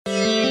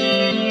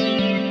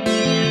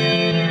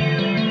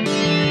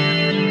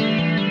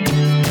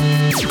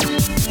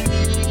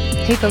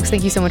Hey folks,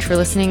 thank you so much for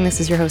listening. This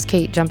is your host,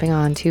 Kate, jumping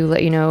on to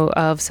let you know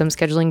of some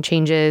scheduling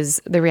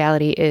changes. The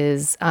reality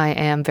is I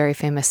am very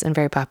famous and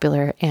very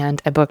popular,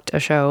 and I booked a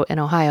show in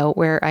Ohio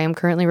where I am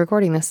currently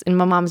recording this in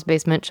my mom's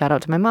basement. Shout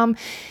out to my mom.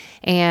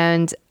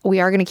 And we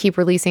are going to keep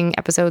releasing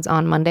episodes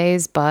on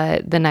Mondays,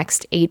 but the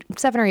next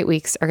 7 or 8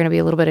 weeks are going to be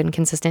a little bit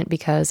inconsistent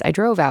because I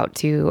drove out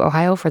to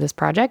Ohio for this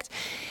project.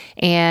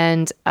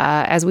 And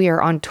as we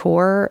are on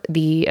tour,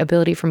 the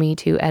ability for me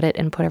to edit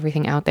and put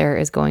everything out there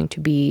is going to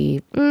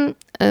be,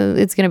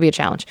 it's going to be a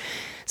challenge.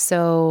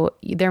 So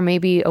there may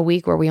be a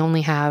week where we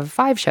only have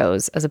 5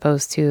 shows as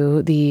opposed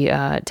to the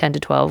 10 to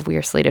 12 we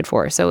are slated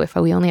for. So if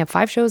we only have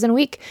 5 shows in a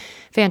week,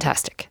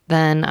 fantastic.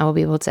 Then I will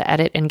be able to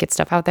edit and get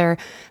stuff out there.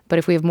 But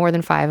if we have more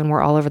than 5 and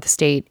we're all over the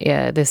state,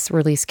 this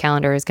release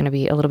calendar is going to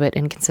be a little bit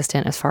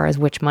inconsistent as far as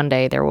which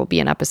Monday there will be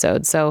an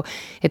episode. So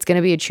it's going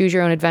to be a choose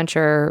your own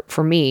adventure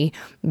for me,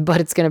 but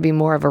it's going to be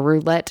more of a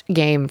roulette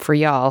game for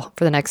y'all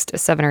for the next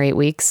 7 or 8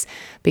 weeks,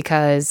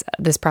 because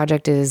this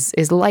project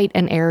is light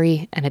and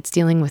airy, and it's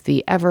dealing with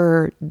the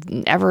ever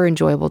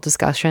enjoyable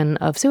discussion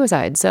of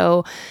suicide.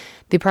 So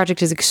the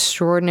project is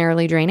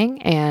extraordinarily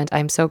draining, and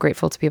I'm so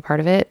grateful to be a part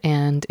of it.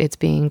 And it's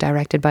being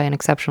directed by an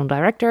exceptional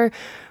director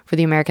for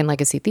the American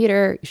Legacy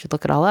Theater. You should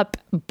look it all up.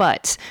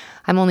 But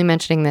I'm only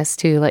mentioning this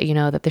to let you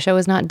know that the show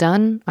is not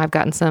done. I've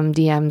gotten some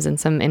DMs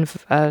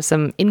and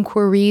some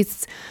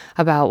inquiries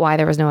about why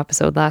there was no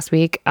episode last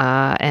week.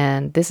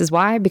 And this is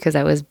why, because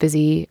I was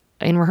busy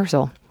in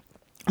rehearsal.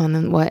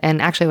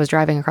 And actually I was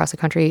driving across the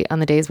country on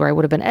the days where I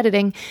would have been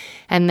editing.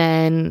 And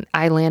then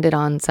I landed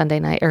on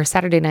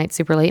Saturday night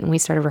super late, and we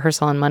started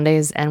rehearsal on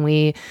Mondays, and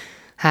we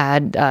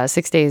had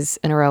 6 days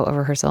in a row of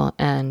rehearsal,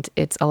 and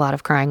it's a lot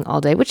of crying all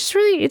day, which is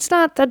really, it's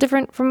not that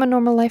different from a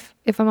normal life,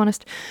 if I'm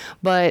honest.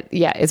 But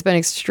yeah, it's been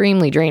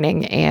extremely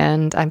draining,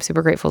 and I'm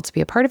super grateful to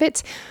be a part of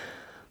it.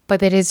 But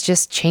that has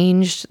just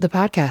changed the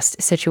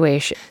podcast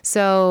situation.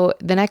 So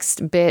the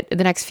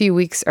next few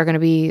weeks are going to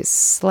be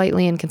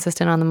slightly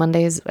inconsistent on the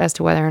Mondays as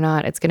to whether or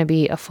not it's going to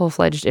be a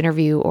full-fledged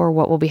interview or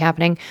what will be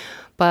happening.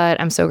 But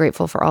I'm so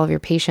grateful for all of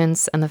your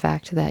patience and the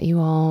fact that you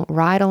all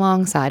ride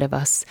alongside of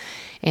us.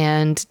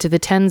 And to the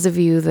tens of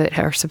you that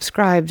are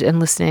subscribed and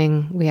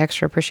listening, we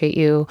extra appreciate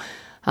you.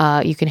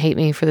 You can hate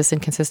me for this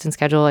inconsistent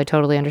schedule. I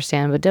totally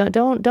understand, but don't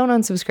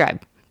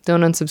unsubscribe.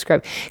 Don't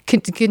unsubscribe.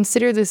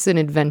 Consider this an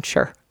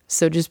adventure.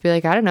 So just be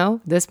like, I don't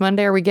know, this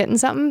Monday, are we getting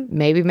something?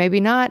 Maybe,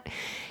 maybe not.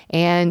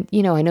 And,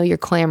 I know you're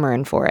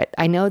clamoring for it.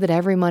 I know that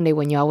every Monday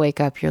when y'all wake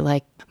up, you're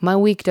like, my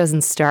week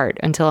doesn't start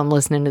until I'm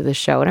listening to this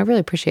show. And I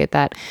really appreciate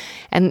that.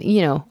 And,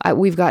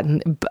 we've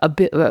gotten a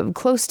bit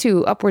close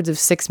to upwards of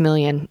 6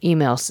 million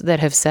emails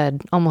that have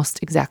said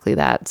almost exactly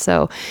that.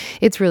 So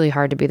it's really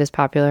hard to be this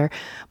popular,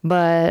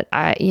 but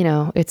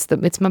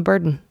it's my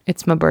burden.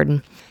 It's my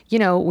burden.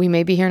 We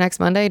may be here next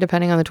Monday,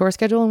 depending on the tour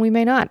schedule, and we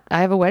may not.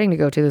 I have a wedding to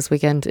go to this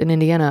weekend in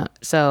Indiana.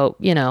 So,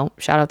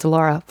 shout out to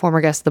Laura, former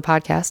guest of the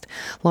podcast.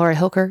 Laura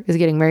Hilker is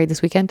getting married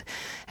this weekend.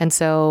 And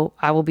so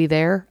I will be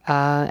there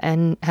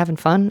and having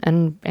fun.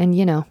 And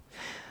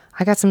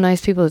I got some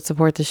nice people that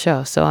support the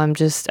show. So I'm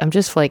just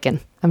flaking.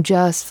 I'm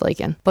just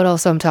flaking. But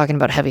also I'm talking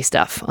about heavy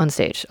stuff on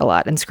stage a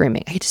lot and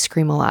screaming. I get to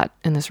scream a lot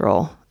in this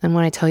role. And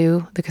when I tell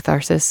you the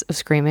catharsis of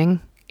screaming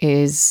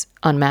is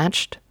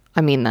unmatched,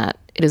 I mean that.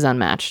 It is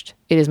unmatched.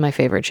 It is my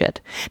favorite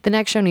shit. The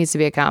next show needs to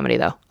be a comedy,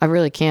 though. I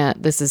really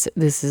can't. This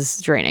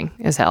is draining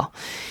as hell.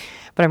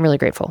 But I'm really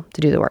grateful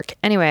to do the work.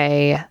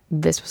 Anyway,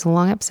 this was a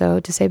long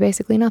episode to say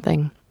basically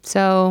nothing.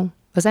 So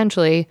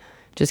essentially,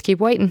 just keep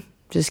waiting.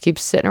 Just keep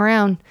sitting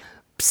around.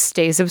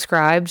 Stay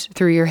subscribed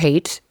through your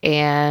hate,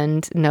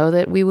 and know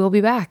that we will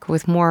be back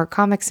with more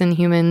comics and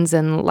humans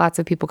and lots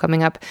of people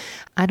coming up.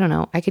 I don't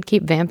know. I could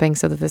keep vamping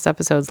so that this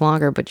episode's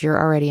longer, but you're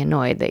already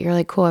annoyed that you're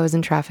like, cool, I was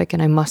in traffic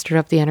and I mustered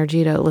up the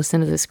energy to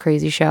listen to this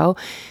crazy show.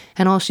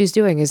 And all she's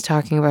doing is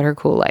talking about her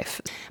cool life.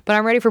 But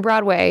I'm ready for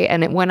Broadway.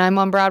 And when I'm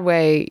on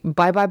Broadway,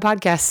 bye-bye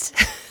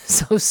podcast.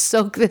 So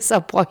soak this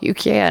up while you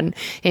can.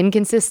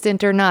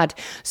 Inconsistent or not,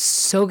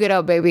 soak it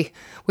up, baby.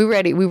 We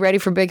ready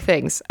for big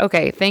things.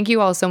 Okay, thank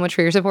you all so much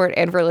for your support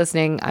and for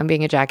listening. I'm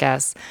being a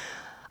jackass.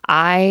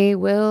 I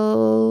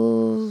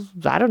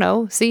don't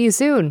know, see you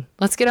soon.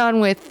 Let's get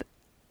on with,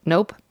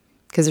 nope,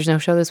 because there's no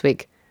show this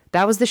week.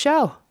 That was the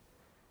show.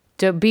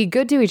 To be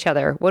good to each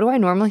other. What do I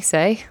normally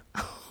say?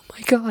 My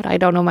God, I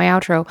don't know my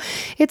outro.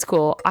 It's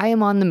cool. I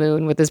am on the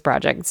moon with this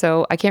project,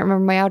 so I can't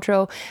remember my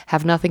outro.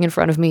 Have nothing in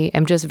front of me.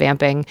 I'm just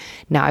vamping.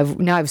 Now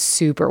I've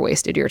super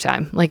wasted your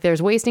time. Like,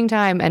 there's wasting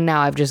time, and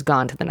now I've just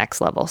gone to the next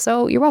level.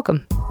 So you're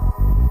welcome.